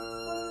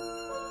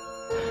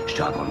Je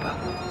te raconte pas.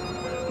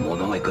 Mon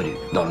nom est connu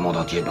dans le monde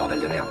entier,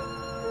 bordel de merde.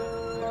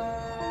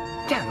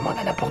 Tiens, demande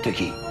à n'importe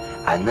qui.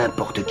 À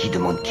n'importe qui,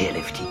 demande qui est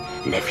Lefty.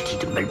 Lefty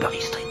de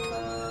Mulberry Street.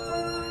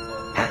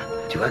 Hein?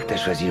 Tu vois que t'as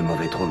choisi le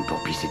mauvais trône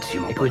pour pisser dessus,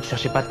 mon pote. Écoute,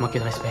 cherchez pas à te manquer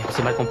de respect.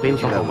 C'est mal compris ou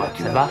Tu tant vas pour voir, moi.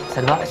 tu Ça te vas va? voir.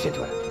 Ça te va?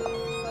 Assieds-toi.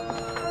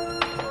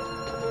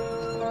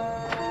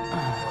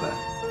 Quoi?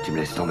 Tu me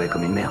laisses tomber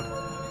comme une merde?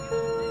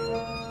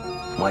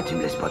 Moi, tu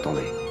me laisses pas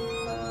tomber.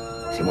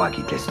 C'est moi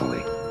qui te laisse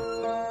tomber.